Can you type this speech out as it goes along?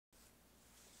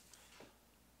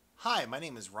Hi, my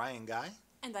name is Ryan Guy,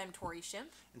 And I'm Tori Shimp.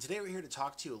 and today we're here to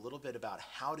talk to you a little bit about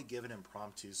how to give an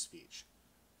impromptu speech.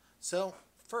 So,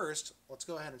 first, let's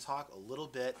go ahead and talk a little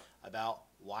bit about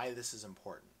why this is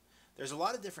important. There's a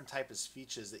lot of different types of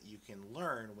speeches that you can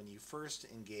learn when you first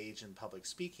engage in public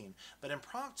speaking, but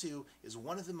impromptu is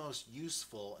one of the most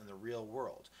useful in the real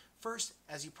world. First,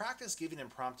 as you practice giving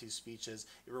impromptu speeches,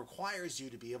 it requires you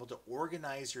to be able to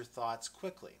organize your thoughts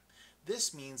quickly.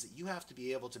 This means that you have to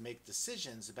be able to make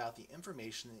decisions about the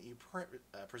information that you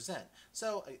present.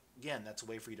 So, again, that's a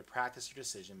way for you to practice your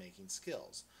decision-making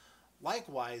skills.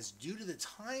 Likewise, due to the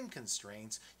time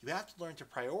constraints, you have to learn to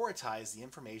prioritize the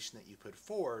information that you put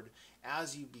forward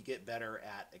as you get better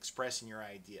at expressing your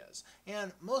ideas.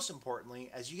 And most importantly,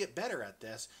 as you get better at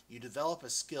this, you develop a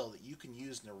skill that you can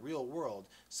use in the real world,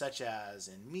 such as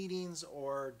in meetings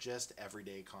or just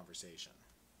everyday conversation.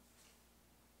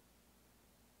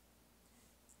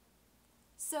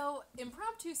 So,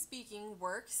 impromptu speaking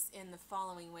works in the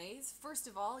following ways. First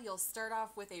of all, you'll start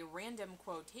off with a random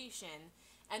quotation,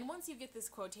 and once you get this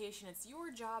quotation, it's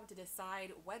your job to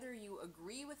decide whether you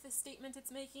agree with the statement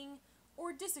it's making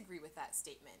or disagree with that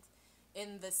statement.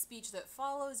 In the speech that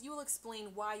follows, you will explain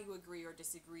why you agree or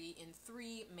disagree in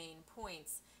 3 main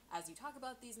points. As you talk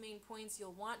about these main points,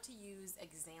 you'll want to use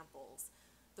examples.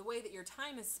 The way that your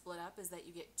time is split up is that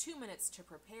you get 2 minutes to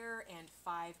prepare and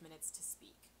 5 minutes to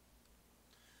speak.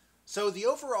 So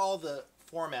the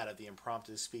format of the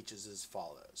impromptu speech is as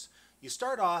follows. You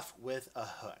start off with a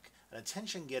hook, an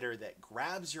attention getter that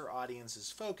grabs your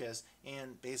audience's focus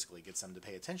and basically gets them to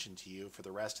pay attention to you for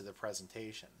the rest of the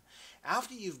presentation.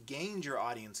 After you've gained your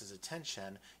audience's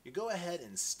attention, you go ahead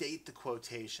and state the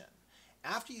quotation.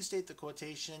 After you state the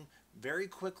quotation, very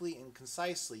quickly and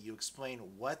concisely you explain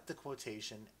what the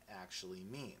quotation actually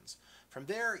means. From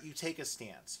there, you take a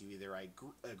stance. You either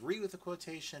agree with the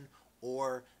quotation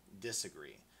or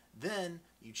disagree. Then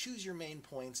you choose your main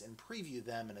points and preview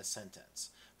them in a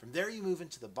sentence. From there you move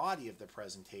into the body of the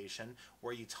presentation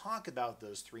where you talk about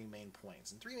those 3 main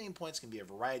points. And 3 main points can be a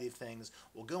variety of things.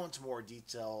 We'll go into more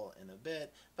detail in a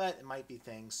bit, but it might be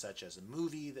things such as a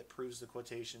movie that proves the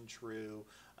quotation true,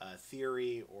 a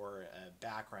theory, or a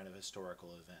background of a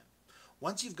historical event.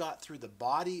 Once you've got through the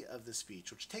body of the speech,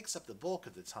 which takes up the bulk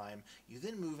of the time, you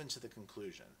then move into the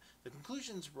conclusion. The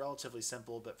conclusion is relatively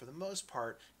simple, but for the most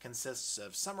part consists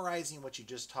of summarizing what you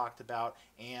just talked about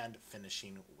and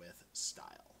finishing with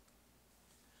style.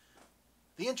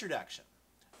 The introduction.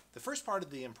 The first part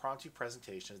of the impromptu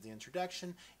presentation is the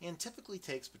introduction and typically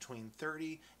takes between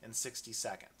 30 and 60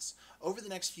 seconds. Over the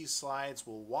next few slides,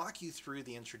 we'll walk you through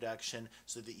the introduction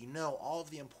so that you know all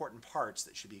of the important parts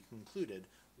that should be concluded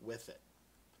with it.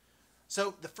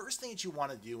 So the first thing that you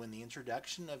want to do in the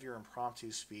introduction of your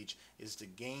impromptu speech is to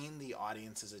gain the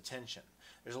audience's attention.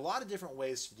 There's a lot of different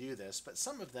ways to do this, but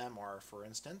some of them are, for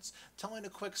instance, telling a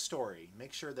quick story.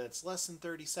 Make sure that it's less than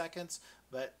 30 seconds,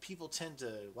 but people tend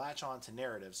to latch on to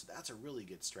narratives, so that's a really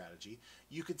good strategy.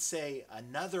 You could say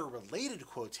another related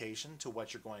quotation to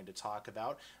what you're going to talk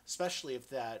about, especially if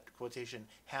that quotation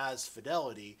has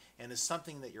fidelity and is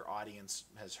something that your audience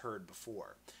has heard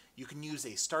before. You can use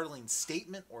a startling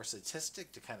statement or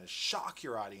statistic to kind of shock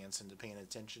your audience into paying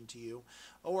attention to you,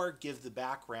 or give the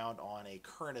background on a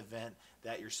current event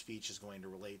that your speech is going to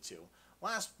relate to.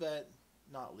 Last but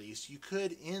not least, you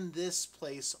could, in this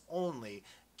place only,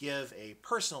 give a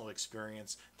personal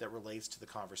experience that relates to the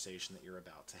conversation that you're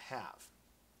about to have.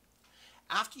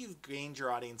 After you've gained your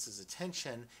audience's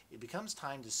attention, it becomes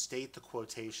time to state the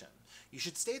quotation. You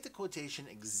should state the quotation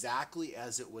exactly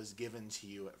as it was given to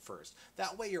you at first.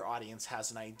 That way your audience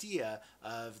has an idea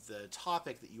of the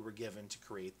topic that you were given to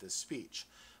create this speech.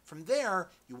 From there,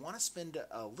 you want to spend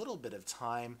a little bit of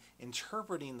time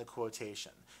interpreting the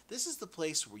quotation. This is the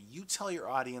place where you tell your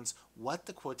audience what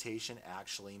the quotation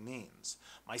actually means.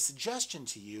 My suggestion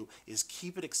to you is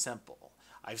keep it simple.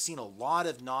 I've seen a lot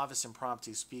of novice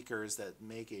impromptu speakers that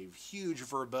make a huge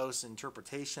verbose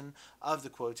interpretation of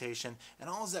the quotation, and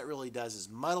all that really does is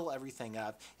muddle everything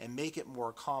up and make it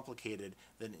more complicated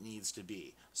than it needs to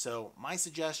be. So my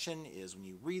suggestion is when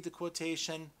you read the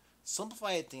quotation,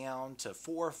 simplify it down to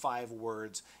 4 or 5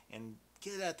 words and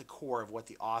get at the core of what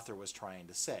the author was trying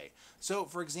to say. So,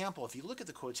 for example, if you look at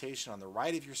the quotation on the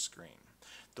right of your screen,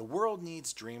 the world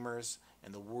needs dreamers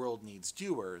and the world needs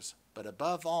doers, but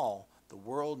above all, the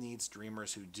world needs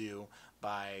dreamers who do,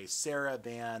 by Sarah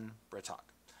Ban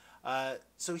Breathock.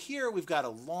 So here we've got a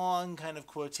long kind of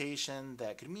quotation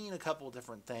that could mean a couple of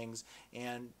different things,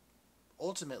 and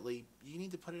ultimately you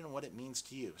need to put it in what it means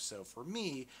to you. So for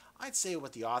me, I'd say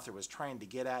what the author was trying to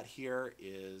get at here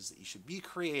is that you should be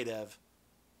creative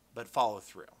but follow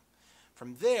through.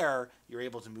 From there, you're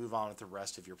able to move on with the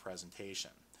rest of your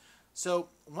presentation. So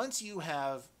once you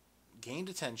have gained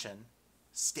attention,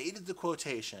 stated the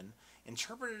quotation,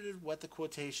 interpreted what the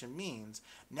quotation means,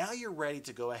 now you're ready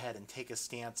to go ahead and take a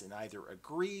stance and either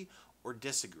agree or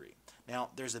disagree. Now,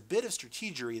 there's a bit of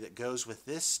strategery that goes with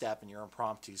this step in your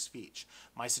impromptu speech.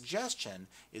 My suggestion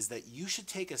is that you should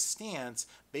take a stance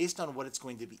based on what it's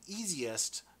going to be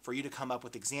easiest for you to come up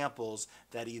with examples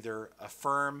that either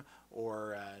affirm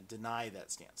or deny that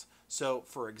stance. So,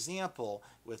 for example,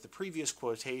 with the previous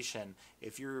quotation,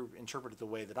 if you're interpreted the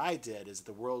way that I did, is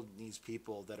the world needs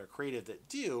people that are creative that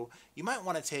do, you might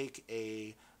want to take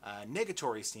a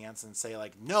negatory stance and say,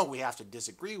 like, no, we have to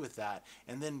disagree with that,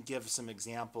 and then give some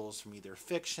examples from either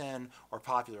fiction or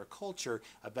popular culture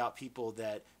about people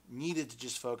that needed to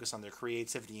just focus on their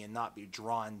creativity and not be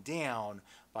drawn down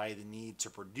by the need to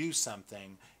produce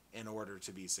something in order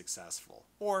to be successful.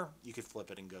 Or you could flip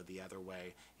it and go the other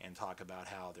way and talk about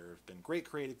how there have been great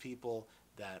creative people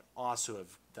that also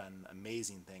have done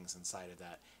amazing things inside of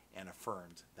that and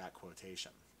affirmed that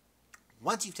quotation.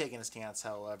 Once you've taken a stance,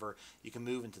 however, you can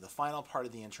move into the final part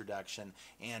of the introduction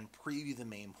and preview the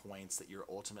main points that you're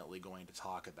ultimately going to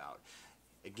talk about.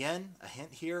 Again, a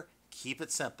hint here, keep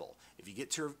it simple. If you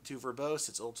get too verbose,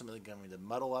 it's ultimately going to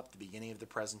muddle up the beginning of the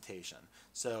presentation.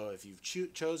 So if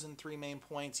you've chosen 3 main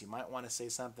points, you might want to say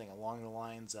something along the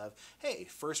lines of, hey,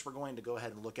 first we're going to go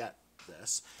ahead and look at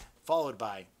this, followed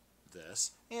by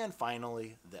this, and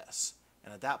finally this.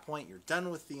 And at that point, you're done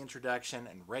with the introduction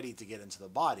and ready to get into the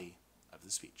body of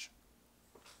the speech.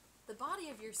 The body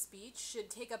of your speech should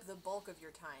take up the bulk of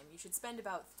your time. You should spend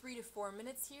about 3 to 4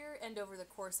 minutes here, and over the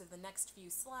course of the next few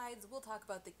slides, we'll talk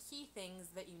about the key things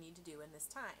that you need to do in this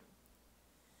time.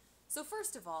 So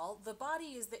first of all, the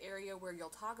body is the area where you'll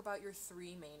talk about your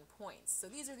 3 main points. So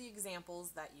these are the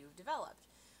examples that you've developed.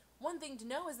 One thing to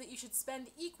know is that you should spend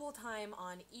equal time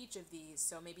on each of these,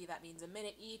 so maybe that means a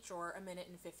minute each or a minute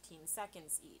and 15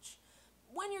 seconds each.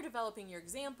 When you're developing your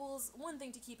examples, one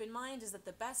thing to keep in mind is that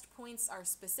the best points are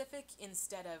specific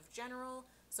instead of general.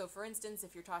 So for instance,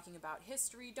 if you're talking about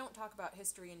history, don't talk about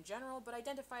history in general, but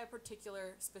identify a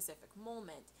particular specific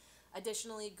moment.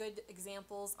 Additionally, good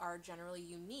examples are generally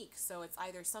unique, so it's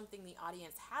either something the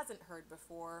audience hasn't heard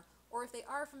before, or if they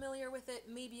are familiar with it,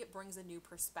 maybe it brings a new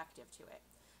perspective to it.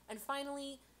 And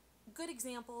finally, good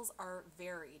examples are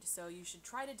varied, so you should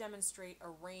try to demonstrate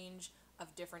a range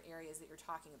of different areas that you're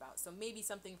talking about. So maybe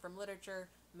something from literature,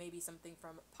 maybe something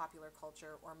from popular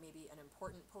culture, or maybe an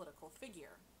important political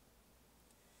figure.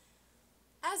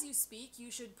 As you speak, you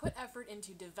should put effort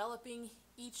into developing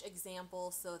each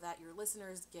example so that your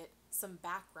listeners get some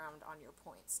background on your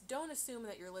points. Don't assume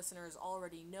that your listeners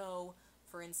already know,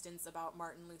 for instance, about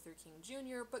Martin Luther King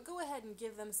Jr., but go ahead and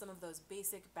give them some of those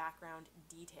basic background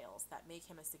details that make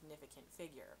him a significant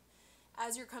figure.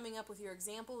 As you're coming up with your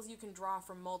examples, you can draw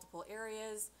from multiple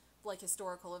areas, like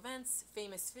historical events,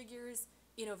 famous figures,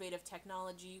 innovative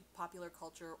technology, popular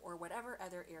culture, or whatever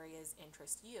other areas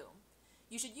interest you.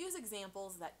 You should use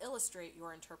examples that illustrate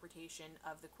your interpretation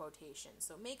of the quotation,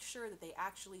 so make sure that they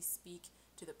actually speak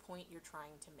to the point you're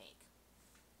trying to make.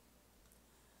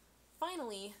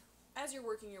 Finally, as you're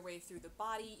working your way through the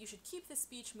body, you should keep the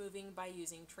speech moving by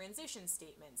using transition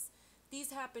statements.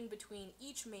 These happen between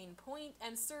each main point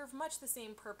and serve much the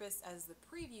same purpose as the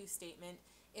preview statement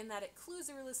in that it clues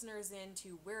your listeners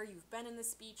into where you've been in the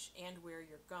speech and where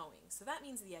you're going. So that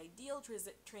means the ideal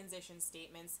transition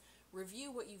statements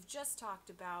review what you've just talked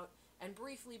about and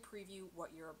briefly preview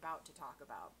what you're about to talk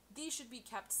about. These should be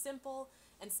kept simple,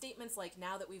 and statements like,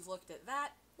 now that we've looked at that,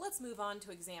 let's move on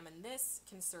to examine this,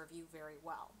 can serve you very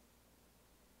well.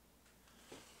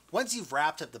 Once you've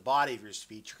wrapped up the body of your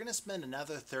speech, you're going to spend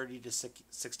another 30 to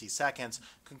 60 seconds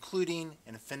concluding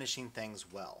and finishing things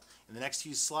well. In the next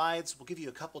few slides, we'll give you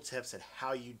a couple tips at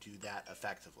how you do that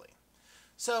effectively.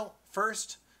 So,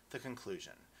 first, the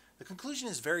conclusion. The conclusion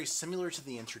is very similar to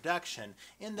the introduction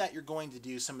in that you're going to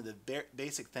do some of the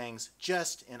basic things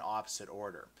just in opposite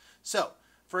order. So,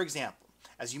 for example,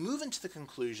 as you move into the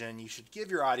conclusion, you should give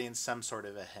your audience some sort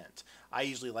of a hint. I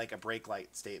usually like a break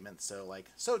light statement,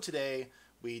 so today,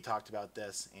 we talked about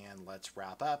this and let's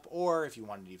wrap up. Or if you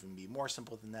wanted to even be more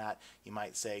simple than that, you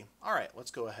might say, all right,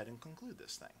 let's go ahead and conclude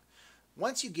this thing.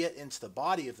 Once you get into the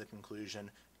body of the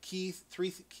conclusion,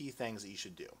 three key things that you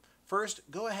should do. First,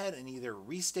 go ahead and either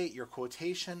restate your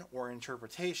quotation or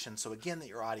interpretation, so again that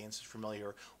your audience is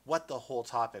familiar what the whole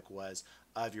topic was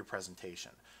of your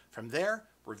presentation. From there,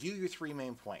 review your 3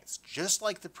 main points. Just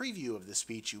like the preview of the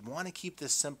speech, you want to keep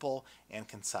this simple and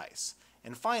concise.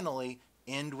 And finally,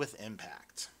 end with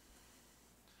impact.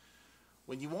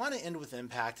 When you want to end with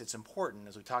impact, it's important,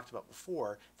 as we talked about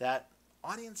before, that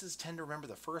audiences tend to remember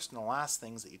the first and the last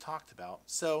things that you talked about,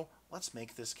 so let's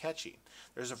make this catchy.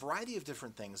 There's a variety of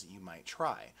different things that you might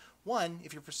try. One,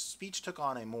 if your speech took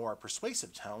on a more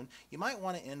persuasive tone, you might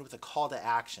want to end with a call to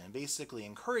action, basically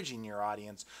encouraging your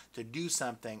audience to do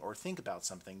something or think about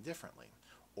something differently.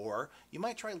 Or you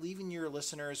might try leaving your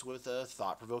listeners with a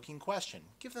thought-provoking question.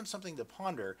 Give them something to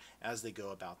ponder as they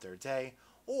go about their day.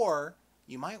 Or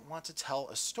you might want to tell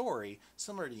a story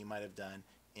similar to you might have done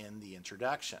in the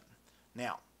introduction.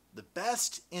 Now, the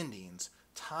best endings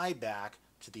tie back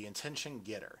to the attention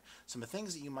getter. Some of the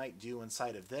things that you might do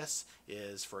inside of this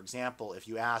is, for example, if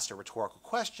you asked a rhetorical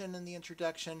question in the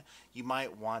introduction, you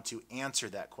might want to answer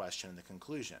that question in the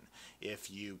conclusion. If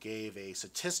you gave a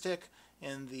statistic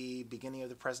in the beginning of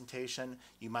the presentation,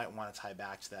 you might want to tie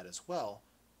back to that as well.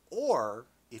 Or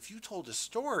if you told a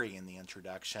story in the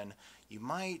introduction, you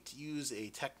might use a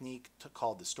technique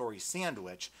called the story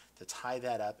sandwich to tie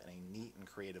that up in a neat and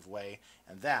creative way,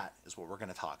 and that is what we're going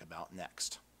to talk about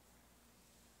next.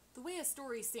 The way a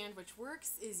story sandwich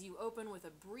works is you open with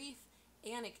a brief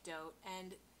anecdote,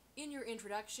 and in your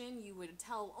introduction you would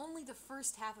tell only the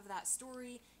first half of that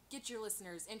story, get your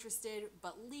listeners interested,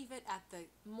 but leave it at the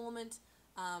moment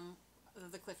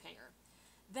of the cliffhanger.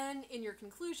 Then in your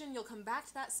conclusion you'll come back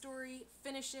to that story,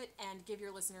 finish it, and give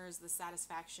your listeners the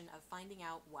satisfaction of finding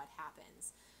out what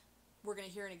happens. We're going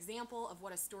to hear an example of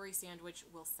what a story sandwich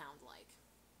will sound like.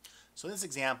 So in this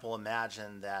example,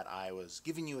 imagine that I was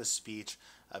giving you a speech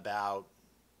about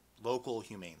local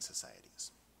humane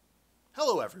societies.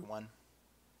 Hello, everyone.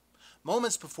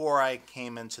 Moments before I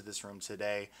came into this room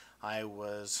today, I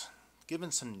was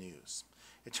given some news.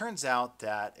 It turns out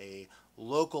that a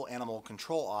local animal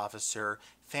control officer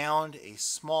found a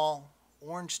small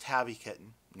orange tabby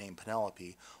kitten named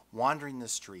Penelope wandering the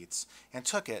streets and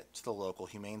took it to the local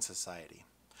humane society.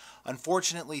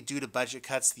 Unfortunately, due to budget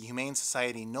cuts, the Humane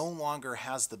Society no longer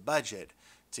has the budget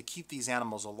to keep these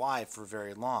animals alive for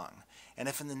very long. And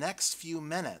if in the next few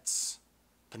minutes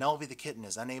Penelope the kitten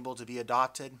is unable to be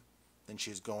adopted, then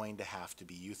she's going to have to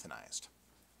be euthanized.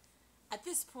 At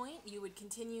this point, you would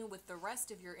continue with the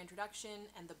rest of your introduction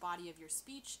and the body of your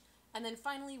speech, and then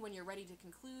finally, when you're ready to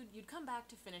conclude, you'd come back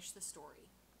to finish the story.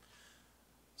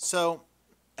 So,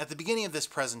 at the beginning of this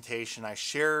presentation, I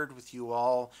shared with you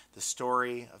all the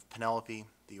story of Penelope,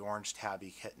 the orange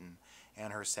tabby kitten,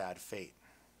 and her sad fate.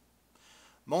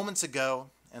 Moments ago,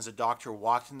 as a doctor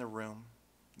walked in the room,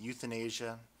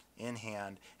 euthanasia in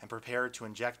hand, and prepared to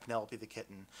inject Penelope the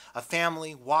kitten, a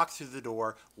family walked through the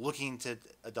door looking to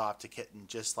adopt a kitten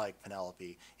just like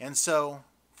Penelope. And so,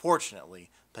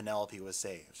 fortunately, Penelope was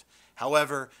saved.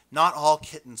 However, not all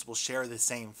kittens will share the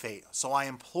same fate, so I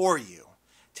implore you,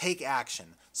 take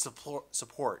action.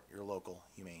 Support your local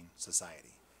humane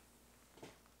society.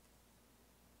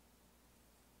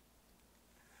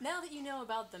 Now that you know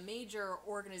about the major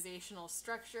organizational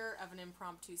structure of an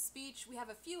impromptu speech, we have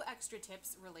a few extra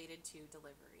tips related to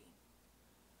delivery.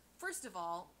 First of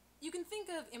all, you can think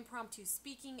of impromptu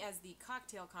speaking as the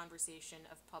cocktail conversation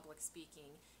of public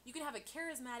speaking. You can have a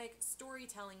charismatic,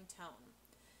 storytelling tone.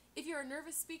 If you're a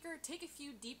nervous speaker, take a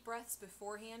few deep breaths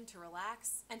beforehand to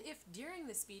relax, and if during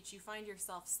the speech you find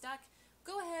yourself stuck,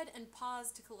 go ahead and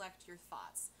pause to collect your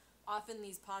thoughts. Often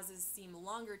these pauses seem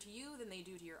longer to you than they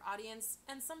do to your audience,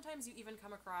 and sometimes you even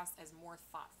come across as more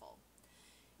thoughtful.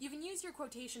 You can use your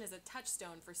quotation as a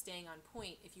touchstone for staying on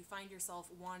point if you find yourself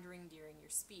wandering during your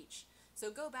speech,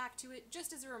 so go back to it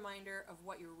just as a reminder of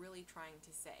what you're really trying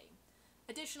to say.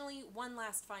 Additionally, one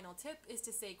last final tip is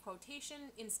to say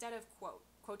quotation instead of quote.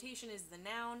 Quotation is the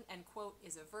noun and quote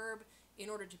is a verb. In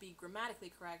order to be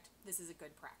grammatically correct, this is a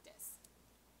good practice.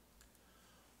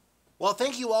 Well,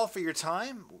 thank you all for your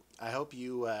time. I hope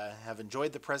you have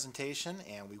enjoyed the presentation,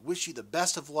 and we wish you the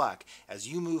best of luck as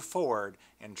you move forward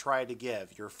and try to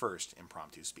give your first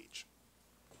impromptu speech.